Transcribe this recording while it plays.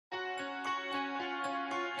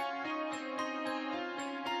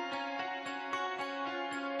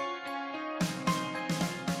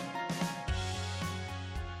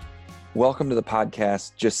Welcome to the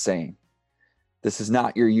podcast, Just Saying. This is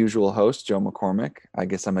not your usual host, Joe McCormick. I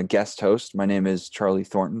guess I'm a guest host. My name is Charlie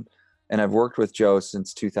Thornton, and I've worked with Joe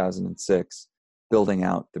since 2006, building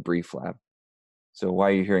out the Brief Lab. So why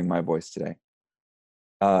are you hearing my voice today?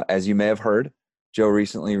 As you may have heard, Joe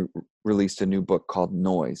recently released a new book called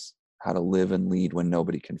Noise, How to Live and Lead When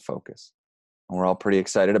Nobody Can Focus. And we're all pretty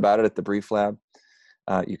excited about it at the Brief Lab.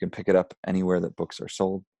 You can pick it up anywhere that books are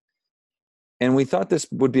sold. And we thought this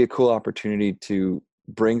would be a cool opportunity to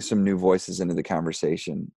bring some new voices into the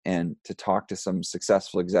conversation and to talk to some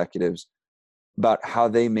successful executives about how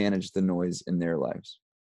they manage the noise in their lives.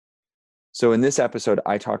 So in this episode,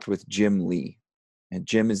 I talked with Jim Lee. And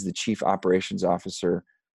Jim is the Chief Operations Officer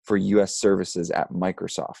for U.S. Services at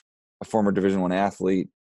Microsoft, a former Division I athlete.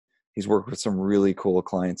 He's worked with some really cool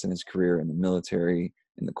clients in his career in the military,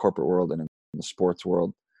 in the corporate world, and in the sports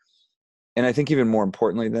world. And I think even more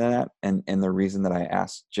importantly than that, and the reason that I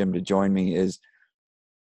asked Jim to join me is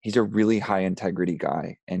he's a really high integrity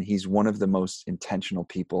guy, and he's one of the most intentional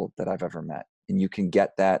people that I've ever met. And you can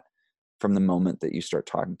get that from the moment that you start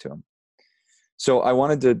talking to him. So I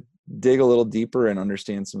wanted to dig a little deeper and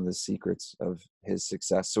understand some of the secrets of his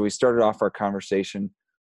success. So we started off our conversation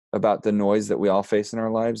about the noise that we all face in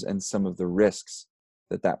our lives and some of the risks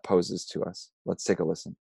that poses to us. Let's take a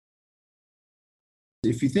listen.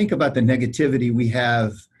 If you think about the negativity we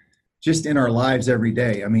have just in our lives every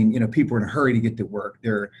day, I mean, people are in a hurry to get to work.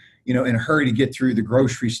 They're, in a hurry to get through the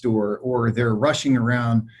grocery store, or they're rushing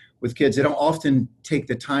around with kids. They don't often take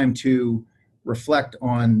the time to reflect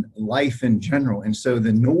on life in general. And so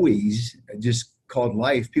the noise, just called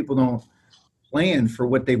life, people don't plan for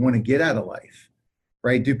what they want to get out of life,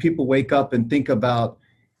 right? Do people wake up and think about,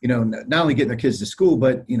 not only getting their kids to school,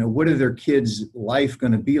 but, what are their kids' life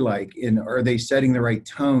going to be like? And are they setting the right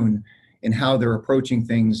tone in how they're approaching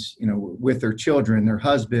things, with their children, their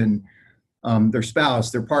husband, their spouse,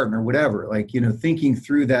 their partner, whatever, thinking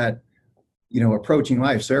through that, approaching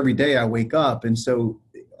life. So every day I wake up, and so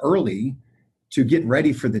early to get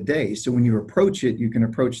ready for the day. So when you approach it, you can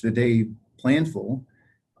approach the day planful,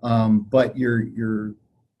 but you're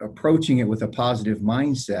approaching it with a positive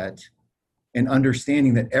mindset and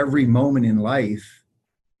understanding that every moment in life,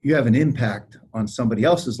 you have an impact on somebody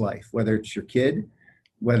else's life, whether it's your kid,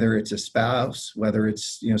 whether it's a spouse, whether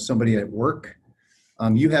it's, somebody at work.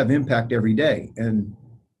 You have impact every day. And,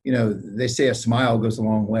 they say a smile goes a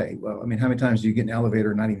long way. Well, I mean, how many times do you get in an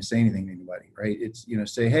elevator and not even say anything to anybody, right? It's,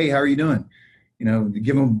 say, hey, how are you doing?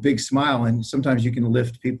 Give them a big smile. And sometimes you can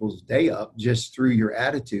lift people's day up just through your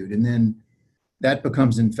attitude. And then that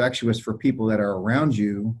becomes infectious for people that are around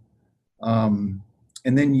you. And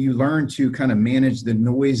then you learn to kind of manage the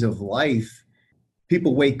noise of life.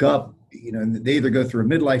 People wake up, and they either go through a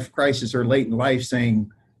midlife crisis or late in life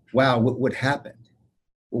saying, wow, what happened?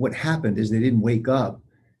 Well, what happened is they didn't wake up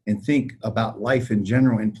and think about life in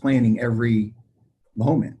general and planning every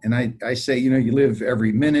moment. And I say, you live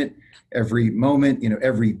every minute, every moment,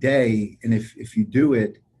 every day. And if you do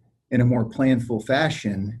it in a more planful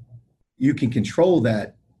fashion, you can control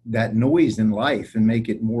that noise in life and make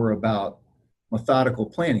it more about methodical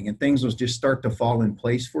planning, and things will just start to fall in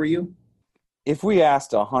place for you. If we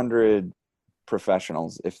asked 100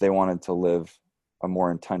 professionals if they wanted to live a more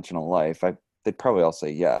intentional life, they'd probably all say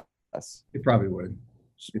yes. They probably would.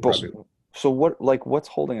 So what's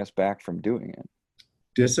holding us back from doing it?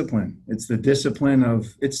 Discipline. It's the discipline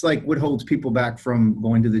it's like what holds people back from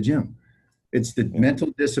going to the gym. It's the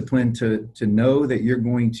mental discipline to know that you're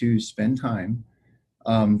going to spend time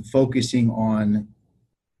focusing on,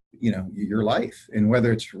 your life, and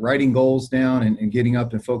whether it's writing goals down and getting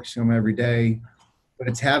up and focusing on them every day, but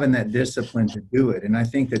it's having that discipline to do it. And I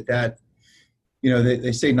think that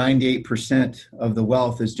they say 98% of the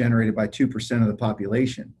wealth is generated by 2% of the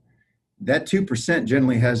population. That 2%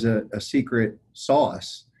 generally has a secret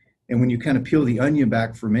sauce. And when you kind of peel the onion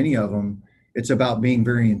back for many of them, it's about being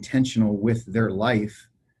very intentional with their life,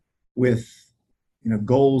 with,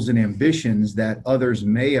 goals and ambitions that others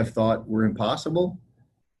may have thought were impossible.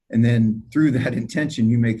 And then through that intention,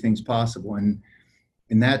 you make things possible. And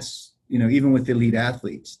that's, even with elite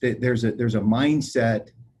athletes, there's a mindset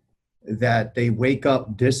that they wake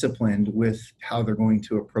up disciplined with how they're going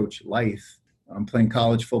to approach life. I'm playing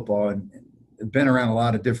college football and been around a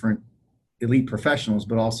lot of different elite professionals,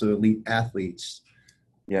 but also elite athletes.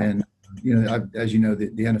 Yeah. And, as you know, the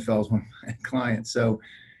NFL is one of my clients. So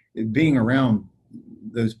being around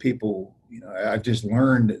those people, I've just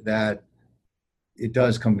learned that it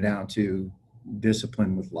does come down to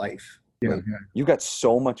discipline with life. Yeah. You've got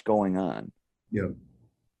so much going on. Yeah.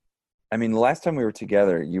 I mean, the last time we were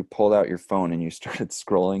together, you pulled out your phone and you started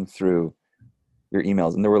scrolling through your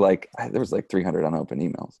emails, and there was like 300 unopened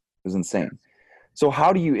emails. It was insane. So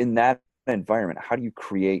how do you, in that environment, how do you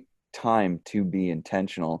create time to be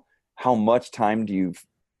intentional? How much time do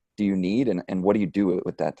you need, and what do you do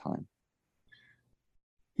with that time?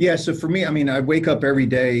 Yeah, so for me, I mean, I wake up every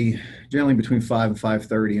day generally between 5 and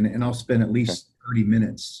 5:30, and I'll spend at Okay. least 30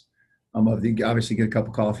 minutes of the obviously get a cup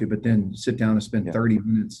of coffee, but then sit down and spend Yeah. 30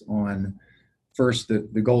 minutes on first the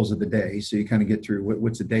goals of the day. So you kind of get through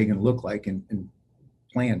what's the day going to look like, and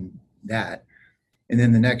plan that. And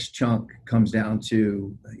then the next chunk comes down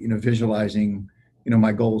to, visualizing,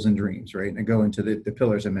 my goals and dreams, right? And I go into the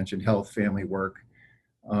pillars I mentioned: health, family, work,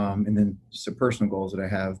 and then some personal goals that I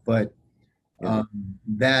have. But Yeah.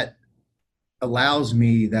 that allows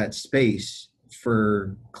me that space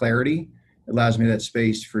for clarity, allows me that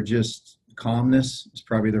space for just calmness, is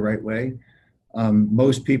probably the right way.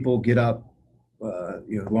 Most people get up,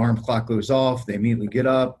 alarm clock goes off, they immediately get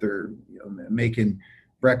up, they're making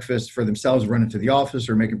breakfast for themselves, running to the office,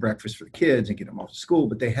 or making breakfast for the kids and get them off to school,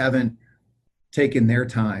 but they haven't taken their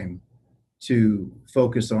time to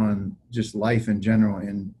focus on just life in general,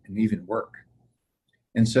 and even work.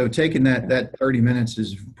 And so taking that 30 minutes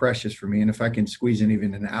is precious for me. And if I can squeeze in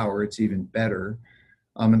even an hour, it's even better.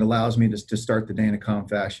 It allows me to start the day in a calm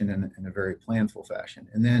fashion, and in a very planful fashion.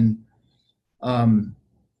 And then,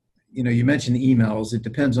 you mentioned the emails. It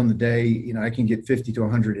depends on the day. I can get 50 to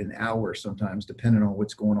 100 an hour sometimes, depending on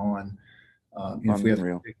what's going on. If we have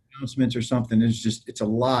Unreal. big announcements or something, it's a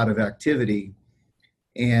lot of activity.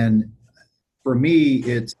 And for me,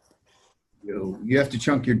 it's, you have to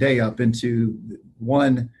chunk your day up into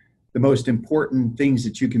one, the most important things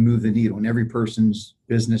that you can move the needle. And every person's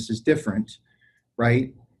business is different,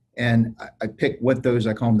 right? And I pick what those,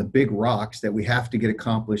 I call them the big rocks that we have to get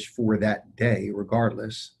accomplished for that day,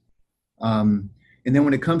 regardless. And then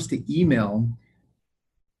when it comes to email,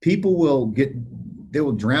 people they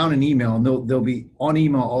will drown in email, and they'll be on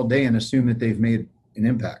email all day and assume that they've made an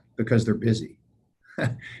impact because they're busy.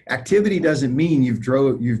 Activity doesn't mean you've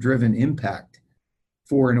driven impact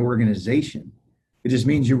for an organization. It just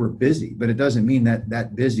means you were busy, but it doesn't mean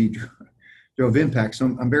that busy drove impact. So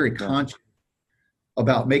I'm very conscious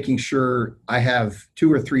about making sure I have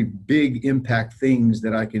 2 or 3 big impact things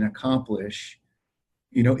that I can accomplish,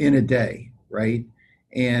 in a day, right?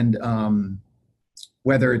 And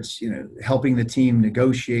whether it's, helping the team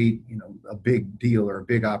negotiate, a big deal or a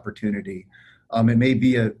big opportunity. It may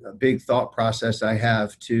be a big thought process I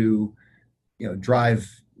have to, drive,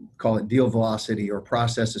 call it deal velocity, or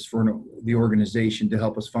processes for the organization to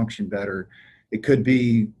help us function better. It could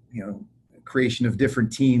be, creation of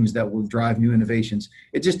different teams that will drive new innovations.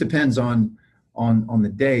 It just depends on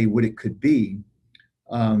the day what it could be.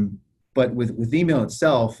 But with email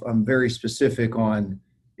itself, I'm very specific on,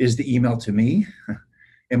 is the email to me?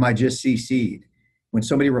 Am I just CC'd? When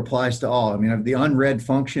somebody replies to all, I mean, the unread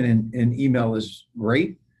function in email is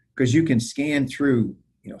great, because you can scan through,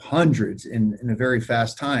 hundreds in a very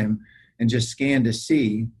fast time, and just scan to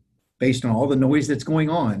see, based on all the noise that's going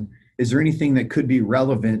on, is there anything that could be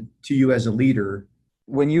relevant to you as a leader?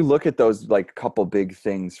 When you look at those like couple big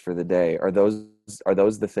things for the day, are those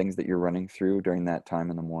the things that you're running through during that time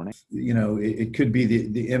in the morning? It could be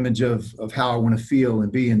the image of how I want to feel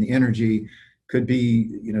and be, and the energy. Could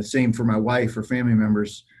be, same for my wife or family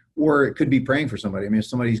members, or it could be praying for somebody. I mean, if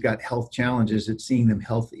somebody's got health challenges, it's seeing them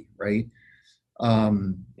healthy, right? For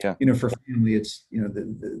family, it's,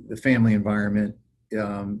 the family environment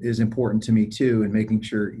is important to me too, and making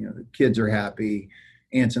sure, the kids are happy,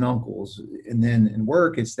 aunts and uncles. And then in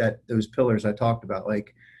work, it's those pillars I talked about.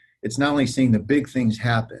 Like, it's not only seeing the big things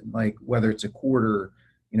happen, like whether it's a quarter,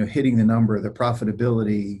 hitting the number, the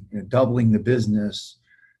profitability, doubling the business.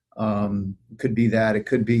 Could be that. It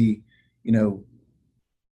could be,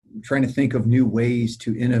 trying to think of new ways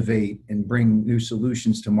to innovate and bring new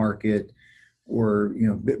solutions to market, or,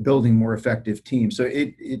 building more effective teams. So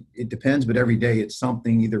it depends, but every day it's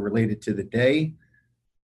something either related to the day.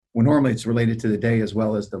 Well, normally it's related to the day, as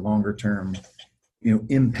well as the longer term,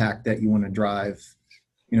 impact that you want to drive,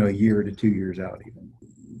 a year to 2 years out even.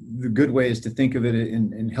 The good way is to think of it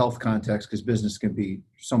in health context, because business can be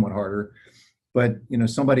somewhat harder. But,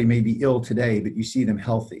 somebody may be ill today, but you see them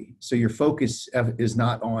healthy. So your focus is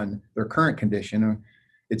not on their current condition, or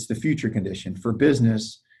it's the future condition. For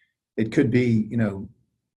business, it could be,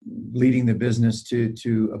 leading the business to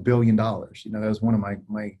 $1 billion. That was one of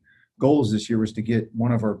my goals this year, was to get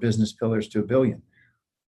one of our business pillars to $1 billion.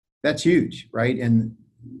 That's huge, right? And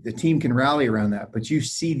the team can rally around that, but you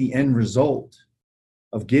see the end result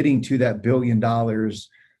of getting to that $1 billion,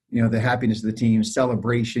 the happiness of the team,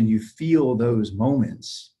 celebration. You feel those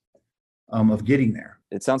moments of getting there.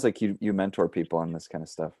 It sounds like you mentor people on this kind of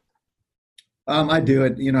stuff. I do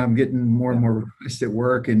it. I'm getting more and more requests at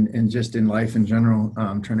work and just in life in general.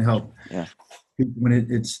 Trying to help Yeah. people when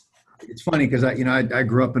it's funny because I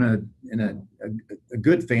grew up in a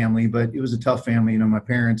good family, but it was a tough family. My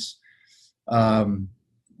parents,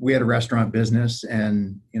 we had a restaurant business,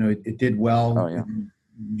 and it did well. Oh yeah.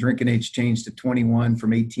 Drinking age changed to 21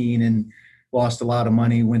 from 18, and lost a lot of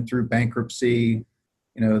money. Went through bankruptcy.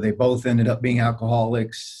 They both ended up being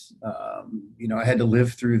alcoholics. I had to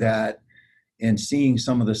live through that, and seeing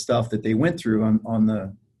some of the stuff that they went through on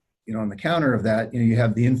the counter of that. You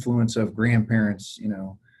have the influence of grandparents,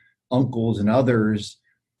 uncles and others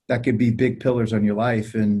that could be big pillars on your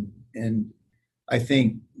life. And I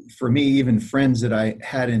think for me, even friends that I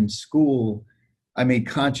had in school, I made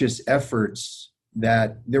conscious efforts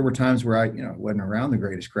that there were times where I wasn't around the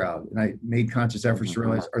greatest crowd. And I made conscious efforts to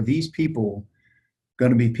realize, are these people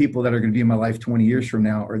going to be people that are going to be in my life 20 years from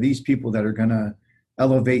now? Are these people that are going to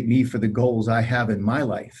elevate me for the goals I have in my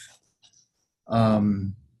life?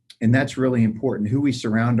 And that's really important. Who we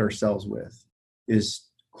surround ourselves with is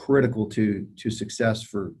critical to success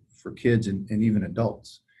for kids and even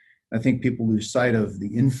adults. I think people lose sight of the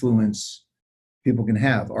influence people can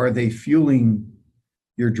have. Are they fueling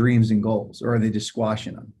your dreams and goals, or are they just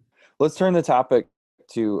squashing them? Let's turn the topic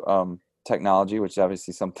to technology, which is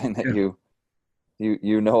obviously something that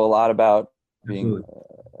you know a lot about, being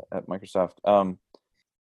at Microsoft.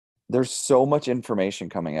 There's so much information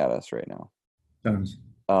coming at us right now. Tons.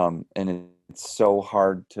 And it's so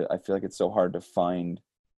hard I feel like it's so hard to find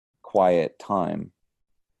quiet time.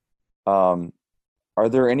 Are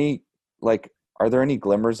there any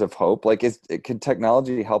glimmers of hope? Like, can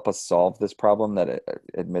technology help us solve this problem that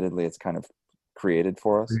admittedly it's kind of created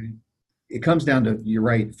for us? It comes down to, you're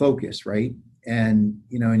right, focus, right? And,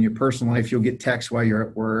 in your personal life, you'll get texts while you're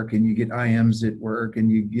at work, and you get IMs at work, and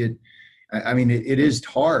you get, it is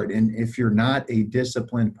hard. And if you're not a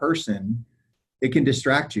disciplined person, it can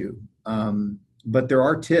distract you. But there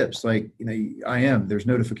are tips like, there's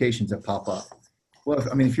notifications that pop up. Well,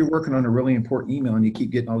 if you're working on a really important email and you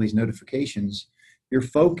keep getting all these notifications, your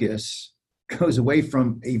focus goes away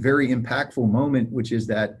from a very impactful moment, which is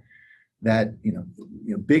that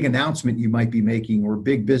big announcement you might be making, or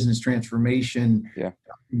big business transformation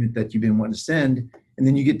document that you've been wanting to send, and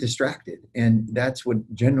then you get distracted. And that's what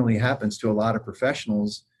generally happens to a lot of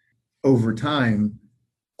professionals over time.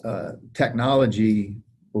 Technology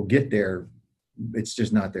will get there. It's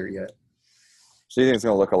just not there yet. So you think it's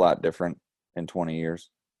going to look a lot different in 20 years?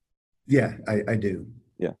 Yeah, I do.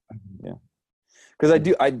 Yeah. Because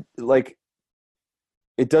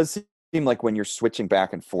it does seem like when you're switching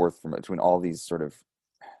back and forth between all these sort of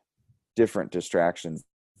different distractions,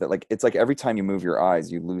 that it's like every time you move your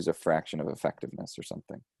eyes, you lose a fraction of effectiveness or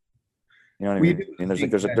something. You know what I mean?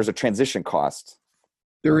 There's a transition cost.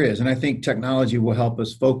 There is, and I think technology will help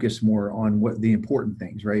us focus more on what the important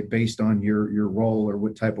things, right? Based on your role or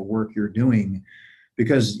what type of work you're doing,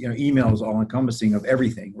 because email is all encompassing of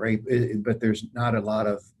everything, right? But there's not a lot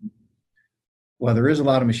of, there is a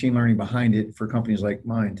lot of machine learning behind it for companies like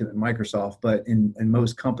mine, Microsoft, but in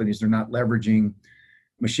most companies, they're not leveraging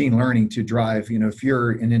machine learning to drive, if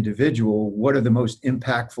you're an individual, what are the most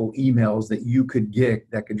impactful emails that you could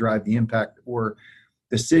get that could drive the impact or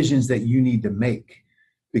decisions that you need to make?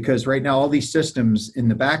 Because right now, all these systems in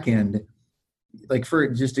the back end, like for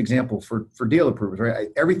just example, for deal approvals, right?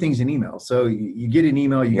 Everything's an email. So you get an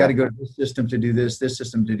email, you got to go to this system to do this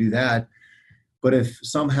system to do that. But if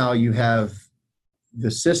somehow you have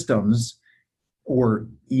the systems or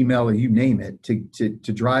email, or you name it,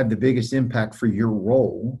 to drive the biggest impact for your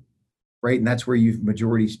role, right? And that's where you've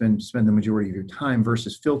spend the majority of your time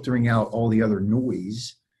versus filtering out all the other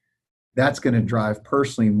noise. That's going to drive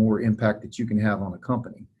personally more impact that you can have on a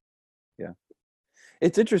company. Yeah.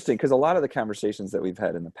 It's interesting because a lot of the conversations that we've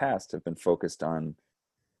had in the past have been focused on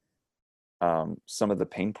some of the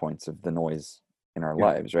pain points of the noise in our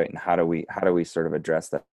lives, right? And how do we sort of address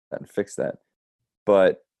that and fix that?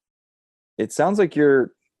 But it sounds like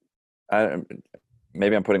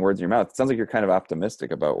maybe I'm putting words in your mouth. It sounds like you're kind of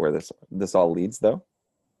optimistic about where this all leads, though.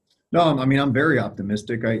 No, I'm very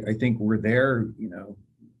optimistic. I think we're there,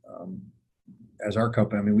 as our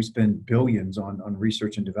company. We spend billions on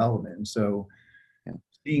research and development. And so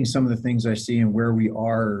seeing some of the things I see and where we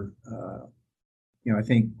are, I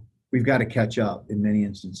think we've got to catch up in many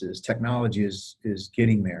instances. Technology is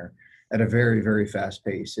getting there at a very, very fast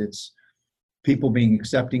pace. It's people being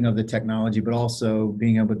accepting of the technology, but also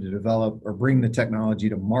being able to develop or bring the technology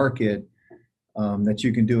to market, that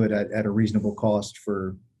you can do it at a reasonable cost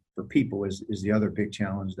for people is the other big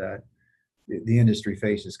challenge that the industry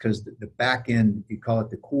faces, because the back end, you call it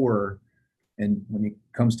the core, and when it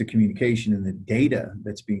comes to communication and the data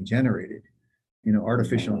that's being generated,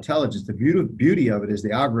 artificial intelligence, the beauty of it is the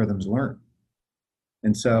algorithms learn.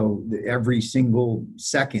 And so every single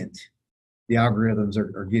second, the algorithms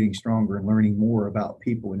are getting stronger and learning more about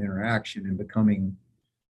people and interaction and becoming,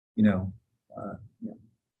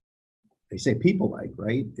 they say people-like,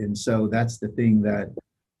 right? And so that's the thing that,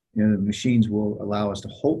 the machines will allow us to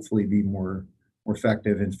hopefully be more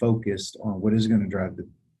effective and focused on what is going to drive the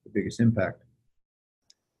biggest impact.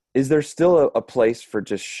 Is there still a place for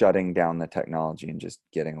just shutting down the technology and just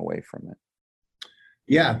getting away from it?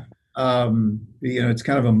 Yeah. It's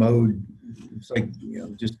kind of a mode. It's like,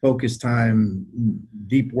 just focus time,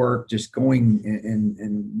 deep work, just going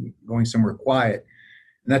and going somewhere quiet.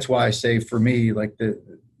 And that's why I say, for me, like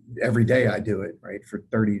every day I do it, right, for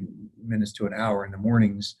 30 minutes to an hour in the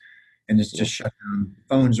mornings, and it's just shut down.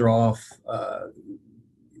 Phones are off.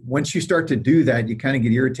 Once you start to do that, you kind of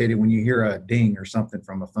get irritated when you hear a ding or something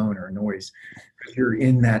from a phone or a noise, because you're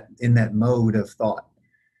in that mode of thought.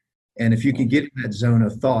 And if you can get in that zone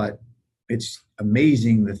of thought, it's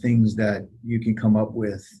amazing the things that you can come up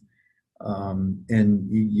with. And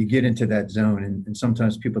you get into that zone. And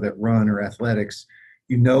sometimes people that run or athletics,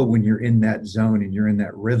 when you're in that zone and you're in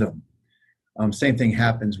that rhythm. Same thing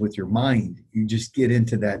happens with your mind. You just get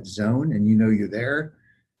into that zone and you're there,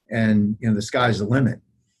 and the sky's the limit.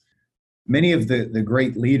 Many of the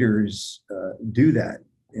great leaders do that.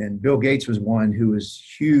 And Bill Gates was one who was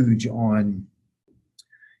huge on,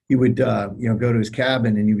 he would go to his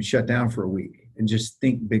cabin and he would shut down for a week and just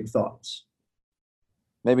think big thoughts.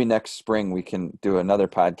 Maybe next spring we can do another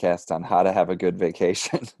podcast on how to have a good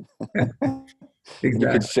vacation. Exactly. You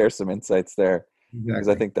could share some insights there. Exactly. Because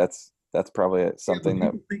I think that's probably something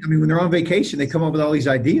that. When they're on vacation, they come up with all these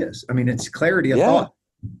ideas. It's clarity of thought.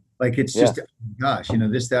 Like it's just, gosh,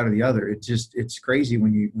 this, that, or the other. It's crazy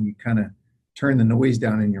when you kind of turn the noise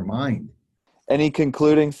down in your mind. Any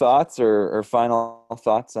concluding thoughts or final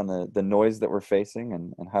thoughts on the noise that we're facing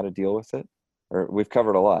and how to deal with it? Or we've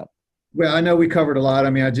covered a lot. Well, I know we covered a lot.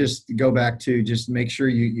 I just go back to just make sure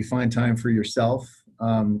you find time for yourself,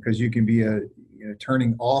 because you can be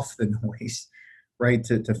turning off the noise, right?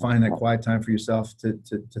 To find that quiet time for yourself, to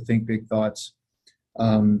think big thoughts.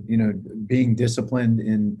 Being disciplined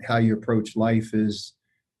in how you approach life is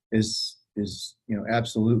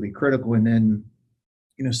absolutely critical. And then,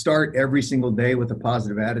 start every single day with a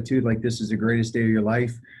positive attitude. Like, this is the greatest day of your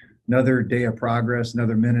life, another day of progress,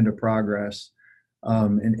 another minute of progress.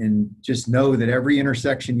 And just know that every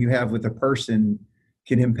intersection you have with a person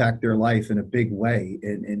can impact their life in a big way.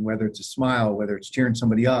 And whether it's a smile, whether it's cheering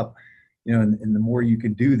somebody up, and the more you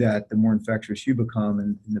can do that, the more infectious you become,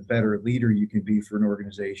 and the better leader you can be for an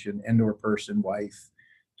organization and or person, wife,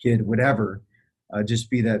 kid, whatever.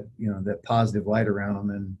 Just be that, that positive light around them.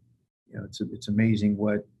 And, it's amazing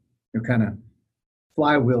what kind of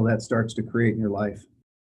flywheel that starts to create in your life.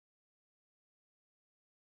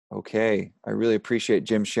 Okay. I really appreciate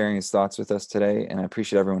Jim sharing his thoughts with us today, and I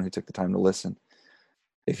appreciate everyone who took the time to listen.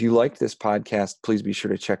 If you liked this podcast, please be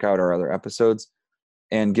sure to check out our other episodes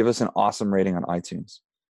and give us an awesome rating on iTunes.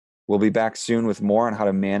 We'll be back soon with more on how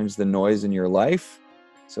to manage the noise in your life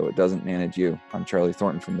so it doesn't manage you. I'm Charlie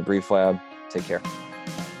Thornton from the Brief Lab. Take care.